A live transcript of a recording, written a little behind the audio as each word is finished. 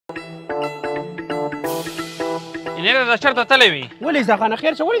نه دا چرته تللی وي ولې زخانه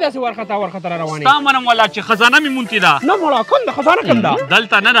خیر شه ولې داسې ورخطا روانې ستا منم والا چې خزانه مې مونتې ده نه مړه کوم ده خزانه کوم ده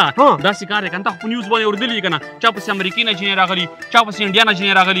دلته نه ده داسې کار دی که ته خو په نیوز باندې اورېدلي که نه چا پسې امریکې نه جینۍ راغلي چا پسې انډیا نه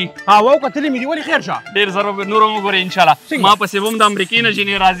جینۍ راغلي او کتلې مې دي ولې خیر شه ډېر زر نور هم وګورې انشاءالله ما پسې به هم د امریکې نه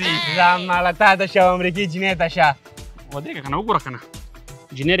جینۍ راځي زماله تا ته شه امریکې جینۍ ته شه ودرېږه که نه وګوره که نه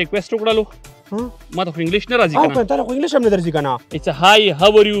جینۍ ریکویسټ وکړلو ما ته خو انګلیش نه راځي که نه تا ته خو انګلیش هم نه درځي که نه It's a hi,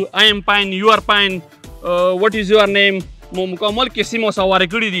 how are you? I am fine, you are fine. What is your name? مکمل کیسې مو سوارې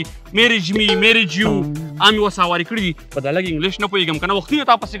کړي دي میریج می میریج یو امې وسوارې کړي دي په دا لږ انګلیش نه پوهېږم که نه وختي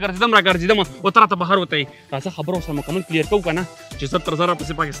تا پسې ګرځېدم را ګرځېدم او ته راته بهر وتی راځه خبره ورسره مکمل کلیر کوو که نه چې زه تر زره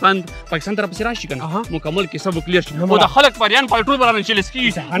پسې پاکستان ته راپسې راشي که نه مکمل کیسه به کلیر شي او د خلک پریان پای ټول به رانه چلس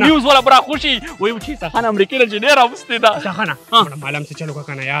کېږي نیوز والا به راخوشي وایي چې سخانه امریکې نه جینۍ راوستې ده سخانه معلم څه چلو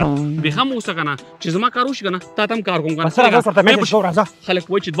که نه یار بېخه هم اوسه که نه چې زما کار وشي که نه تا ته هم کار کوم که نه خلک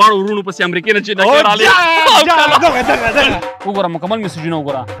وایي چې دواړو وروڼو پسې امریکې نه جینۍ راغلې وګوره مکمل میسجونه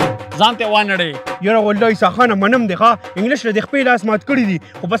وګوره ځان ته وانړې یاره والله سخانه منم دی ښه انګلیش له د خپې لاس مات کړي دي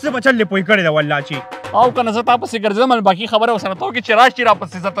خو بس په چل پوی کړی ده والله چې او که نه زه تا پسې ګرځېدم باقي خبره ورسره ته وکړې چې راشي را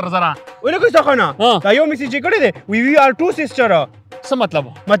پسې زه تر زره ولې کوي سخانه دا یو میسج یې کړی دی وی آر ټو سسټر څه مطلب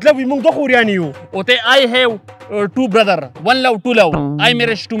وي موږ دوه خوریانې یو او ته آی هیو ټو برادر ون لو ټو لو آی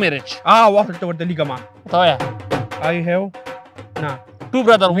میریج ټو میریج وخت ورته لیکم ته وایه آی هیو نه two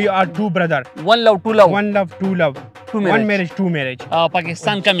brother we are two brother one love two love one marriage two marriage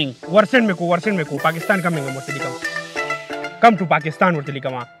Pakistan coming वर्षन में को पाकिस्तान coming ورته لیکم come to Pakistan ورته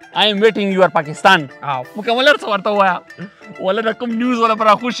لیکم I am waiting your Pakistan مکمل ورته وایا ولا د کوم نیوز ولا پر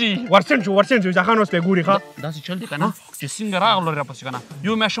خوشي ورسن شو ځخان اوس په ګوري ښه داسې چل دی کنه چې څنګه راغلو را پسې کنه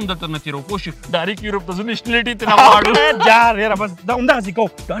یو میاشم دلته نه تیرو کوشي ډایرکټ یورپ ته ځو نېشنلټي ته نه واړو جار یاره بس دا همدغه ځکو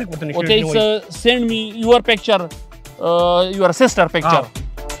ډایرکټ ورته نېشنلټي okay send me your picture your sister picture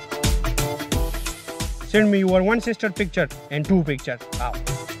send me your one sister picture and two picture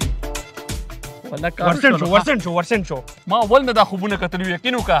ورسن شو ما اول نه دا خوبونه کتلو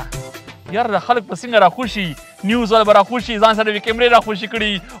یقین وکړه یار د خلک په څنګه راخوشي نیوز ولا به راخوشي ځان سره کیمرې راخوشي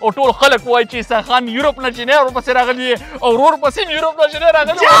کړي او ټول خلک وایي چې سخان یورپ نه جینۍ ورپسې راغلي او ورور پسې یورپ نه جینۍ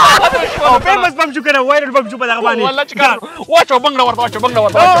راغلي او فیمس بم شو کنه وایرل بم شو په دغه باندې والله چې کار واچو بنګړه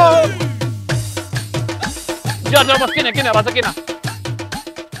ورته جا بس کینه راځه کینه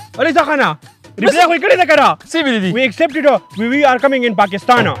ولې ځخانه ریپلای خو کړی دا کرا سی ویل دي we accepted we are coming in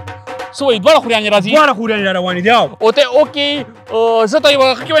Pakistan سو دوه خوریانې راځي روانې دي او ته اوکې زه ته یو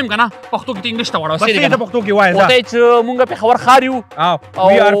ښه وایم کنه پښتو کې انګلیش ته وړو سره ته پښتو کې وایي او ته چې مونږ په خبر خار یو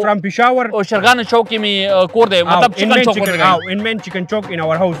we are from Peshawar او شرغان چوک کې می کور دی مطلب چکن چوک in main chicken chowk in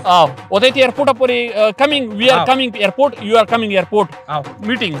our house او ته ایرپورټ پورې coming we are coming airport you are coming airport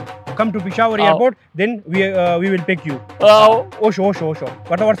meeting come to Peshawar airport then we will pick you اوشو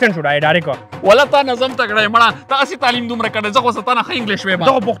ورته ورسن شو ډایرکټ ولا تا نظم تکړه مړه تاسو تعلیم دومره کړه زه خو ستانه ښه انګلیش وایم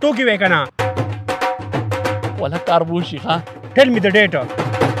زه پښتو کې وای کنه ولا کاربوشي ها tell me the date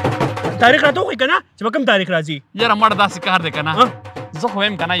تاریخ راته وای کنه چې کوم تاریخ راځي یاره مړه داسې کار دی کنه زه خو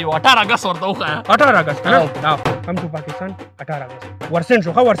وایم کنه یو 18 اگست ورته وخایا 18 اگست کنه come to Pakistan 18 اگست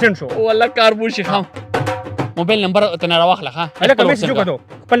ورسن شو ولا کاربوشي ها موبایل نمبر ته نه راوخله ها الکه میسج وکړو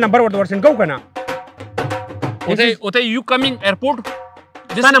خپل نمبر ورته ورسن کو کنه اوته یو کمینګ ایرپورټ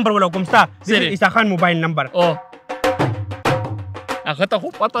دا نمبر ولا کوم ستا عیسی خان موبایل نمبر هغه ته خو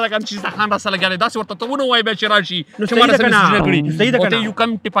پته ده کنه چې عیسی خان را سره لګیالی داسې ورته ته ونه وایي بیا چې راشي نو صحیح ده کنه اوته یو کم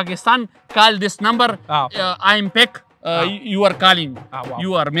ټو پاکستان کال دس نمبر آی ایم پیک you are calling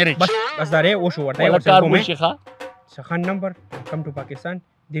you are married بس دا ری وشو ورته ورته کوم شيخه سخان number come to Pakistan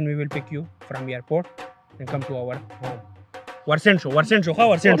then we will pick you from airport and come to our home ورسن شو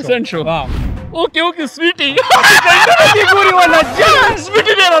اوکې سویټي دې ګوري ولا جان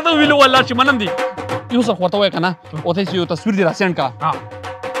سویټي نه راته ویلو والله چې منم دي یو څه ورته وای کنه او ته یو تصویر دی را سند کا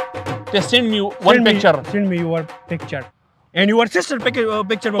ته send me your picture and your sister picture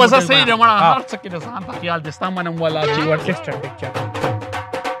بس صحیح دی مړه هر څه کې د ځان په خیال دستا منم ولا چې your sister picture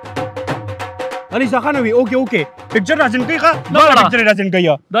अनि ځخانه وی اوکې پکچر راځن کوي ښه دا پکچر راځن کوي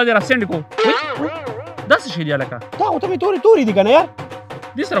دا دې را سند کو دا څه شي دی لکه دا او ته توري دي کنه یار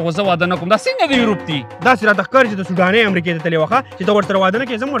دې سره غوځه واده نه کوم دا څنګه د یورپ دی دا سره د ښکار چې د سودانې امریکې ته تللی وخه چې ته ورسره واده نه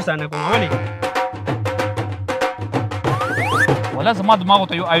کوې زه هم ورسره نه کوم ولې ولا زما دماغ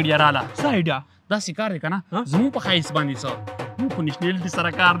ته یو آیډیا رااله څه آیډیا داسې کار دی که نه زموږ په ښایست باندې څه موږ په نیشنلټي سره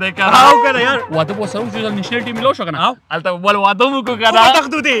کار دی که او که نه یار واده به ورسره وشو نیشنلټي میلاو شو که نه هلته بل واده مو کړو که نه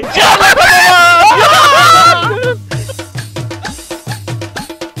تختو دی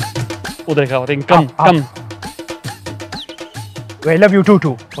ودرېږه ورته کم I love you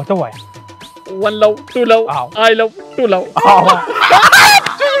too ورته وایه one love two love I love two love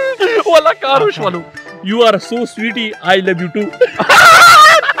والله کار وشولو You are so sweetie, I love you too.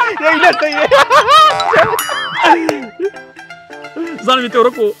 ځان مې ته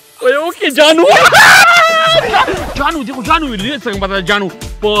ورکو وایي اوکې جانو جانو دیکھو جانو ویل څنګه پته جانو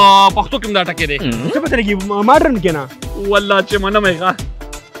په پښتو کې دا ټکی دی څه پته لګي ماډرن کې نه والله چې منم ښه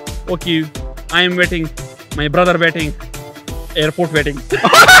اوکې I am waiting my brother waiting airport waiting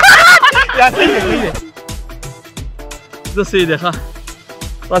یا صحیح دی زه صحیح دی ښه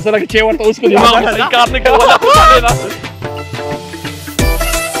راسره چې ورته اوس کو دماغ مې کار نه کوي والله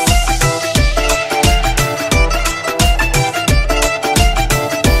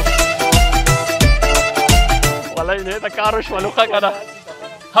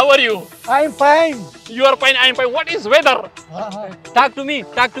How are you? I'm fine. You are fine, I am fine. What is weather? Talk to me.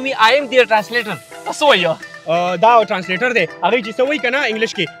 I am their translator. So are you? دا translator دی هغه چې څه وایي کنه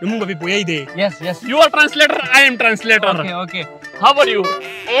انګلیش کې نو موږ به پوهی دی Yes. You are translator, I am translator. Okay. How are you?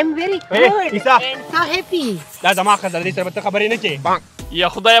 I am very good Isa. and so happy. دا زما خبره دې سره به خبرې نه کې یا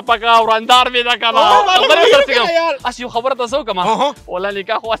خدای پاک وراندار مې دا کنه خبره درڅګم اس یو خبره تاسو کومه ولا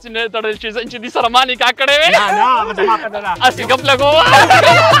نکاح خو اس نه تړل چې دې سره ما نکاح کړې وې نه زما خبره اس غپ لګو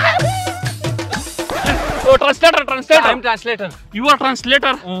Oh, translator. I'm translator. You are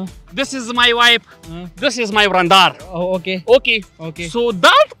translator. This is my wife. This is my brandar. Oh, okay. Okay. So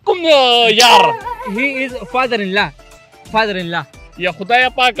that yaar. He is father-in-law. یا خدای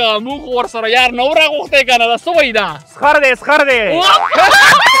پاک موږ ورسره یار نو راغوښتی کنه دا څه وایي دا سخر دی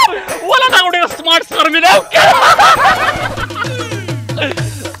ولا دا ډېر سمارټ سخر مې دی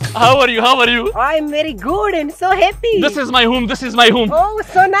How are you? I'm very good and so happy. This is my home. Oh,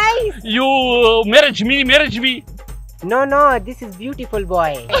 so nice. You marriage me. No, this is beautiful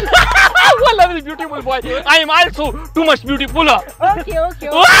boy. Wallah, this beautiful boy. I am also too much beautiful. Okay.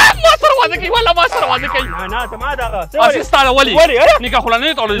 ما سره واده کوي. نه زما دا اسستاله ولی نکاح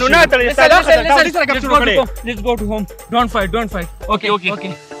خلانه تړل نو نه تړل Let's go to home. Don't fight.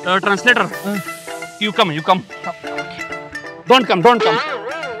 Okay. Translator. You come. Don't come.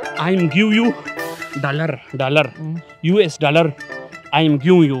 I am give you dollar. US dollar. I am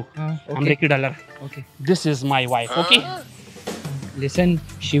giving you American dollar. Okay. This is my wife. Okay. Listen,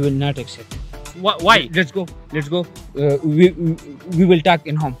 she will not accept. Why? Let's go. We will talk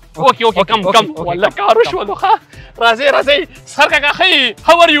in home. Okay. Come. والله کارو شولو ښه راځي سر کاکا خی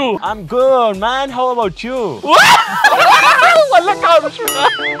how are you? I'm good, man. How about you? والله کارو شولو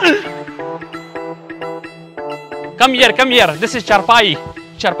Come here. This is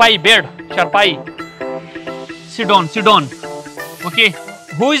charpai bed. Sit down. Okay.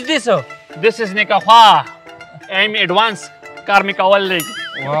 Who is this? This is Nikahwa. I'm advanced car mein kawal leg.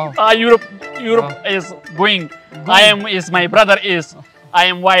 Wow. Europe is going. I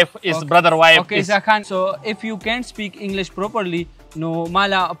am wife is brother wife. Okay, Zakhan. So if you can't speak English properly, no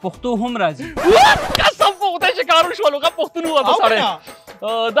mala پښتو هم راځي. قسم په خدای چې کارو شولو کا پښتون و به سره.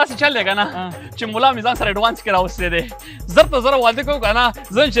 دا څه چل لګا نه چې مولا میزان سره اډوانس کې راوستي دي زره واده کو کنه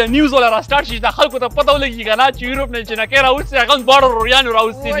ځل چې نیوز ولا را سٹارټ شي د خلکو ته پته ولګي کنه چې یورپ نه چې نه کې راوستي هغه باډر رویان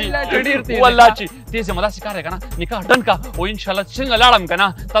راوستي دي والله چې دې سه مدا سکار کنه نکاح ډن کا او ان شاء الله څنګه لاړم کنه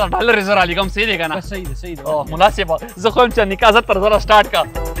تا ډالر زره علی کوم صحیح دی کنه صحیح دی او مناسبه زه خو چې نکاح زره سٹارټ کا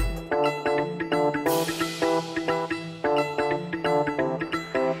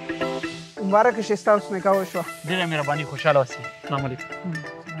مبارک شه تاسو نه کاوه شو ډیره مهرباني خوشاله اوسئ السلام علیکم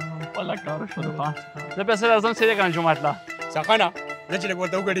والله کار شروع ها زه په سره ځم سیده کنه جمعه لا څنګه زه چې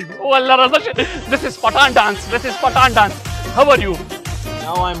ورته وګړي والله راځه this is Patan dance how are you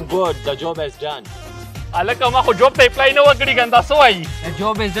Now I'm good. The job is done. الکه ما خو جوب ته اپلای نه وکړی ګندا سوای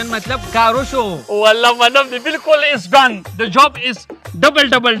job is done مطلب کارو شو والله منم دی بالکل is done the job is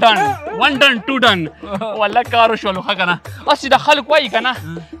double done one done two done والله کارو شو لوخه کنه اسی د خلک وای کنه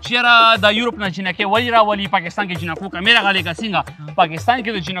چیرې د یورپ نه جنہ کې ولی راولي پاکستان کې جنہ کو کمه راغلی کا څنګه پاکستان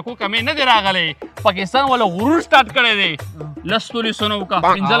کې د جنہ کو کمه نه دی راغلی پاکستان ولا غرور سٹارټ کړی دی لستولي سنو کا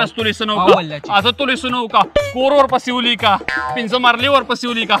پنځل استولي سنو کا اتولي سنو کا کورور پسیولی کا پنځه مرلی ور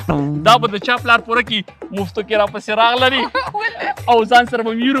پسیولی کا دا به د چا پلار پوره کی مفتو کې را پسې راغلی او ځان سره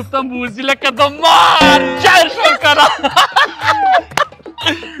به یورپ ته بوزي لکه د مار چای شو کنه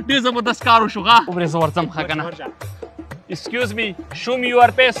ډېر زبردست کار وشو ښه عمرې زه ورځم ښه کنه excuse me show me your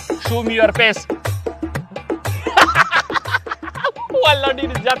face والله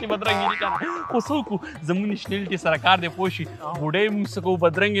ډېرې زیاتې بدرنګې دي کنه خو څه وکړو زموږ نیشنلټي سره کار دی پوه شي بوډۍ مونږ څه کوو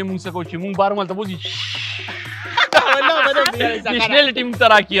بدرنګې مونږ څه کوو چې مونږ بار مالته بوځي نیشنلټي مونږ ته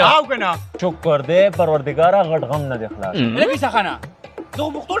راکړي او کنه شکر دې پروردګاره غټ غم نه دی خلاص لکه څنګه زه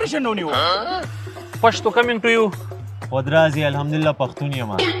پښتو ډیشن نو نیو پښتو کمینګ ټو یو ودرازي الحمدلله پښتون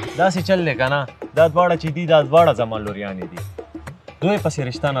یم داسې چل دی کنه دا دواړه چې دي دا دواړه زما لوریانې دي دوی پسې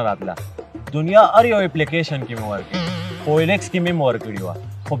رشته نه راتله دنیا هر یو اپلیکیشن کې مې ورکړې خو ایلیکس کې مې ورکړي وه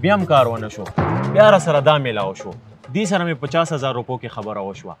خو بیا هم کار ونه شو بیا راسره دا میلاو شو دې سره مې 50,000 روپو کې خبره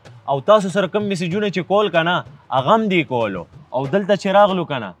وشوه او تاسو سره کم میسیجونه چې کول که نه هغه هم دې کولو او دلته چې راغلو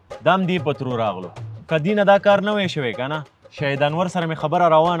که نه دا هم دې په ترو راغلو که دې نه دا کار نه وی شوی که نه شهید انور سره مې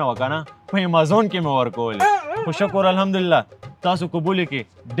خبره روانه وه که نه په امازون کې مې ورکولې خو شکر الحمدلله تاسو قبول کې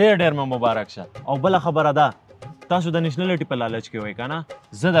ډېر مې مبارک شه او بله خبره ده تاسو د نیشنلټي په لالچ کې وئ که نه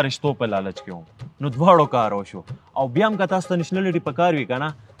زه د رشتو په لالچ کې وم نو دواړو کار وشو او بیا هم که تاسو ته نیشنلټي په کار وي که نه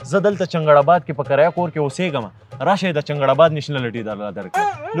زه دلته چنګړآباد کې په کرایه کور کې اوسېږم راشئ د چنګړآباد نیشنلټي درله درکړم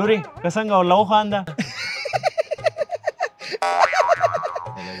لورې که څنګه ورله وخانده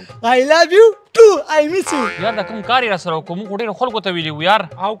I love you too. I miss you. یار دا کوم کار یې راسره وکړو موږ خو ډېرو خلکو ته ویلي وو یار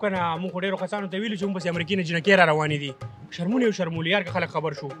او که نه موږ خو ډېرو کسانو ته ویلي چې موږ پسې امریکې نه جنکۍ را روانې دي شرمولې او شرمولې یار که خلک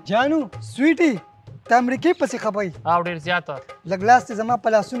خبر شو جانو سویټي ته امریکې پسې خپئ او ډېر زیاته لږ لاس دې زما په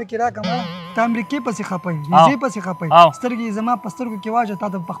لاسونو کې راکړه ما ته امریکې پسې خپئ ویزې پسې خپئ سترګې یې زما په سترګو کې واچوه تا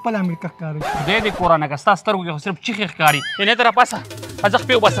ته په خپله امریکا ښکاره شي خدای دې کورانه که ستا سترګو کې خو صرف چیخې ښکاري یعنې ته راپاسه ازخ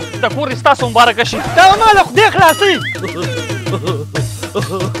پې وباسه د کور دې ستاسو مبارکه شي دا ما له خدای خلاصوي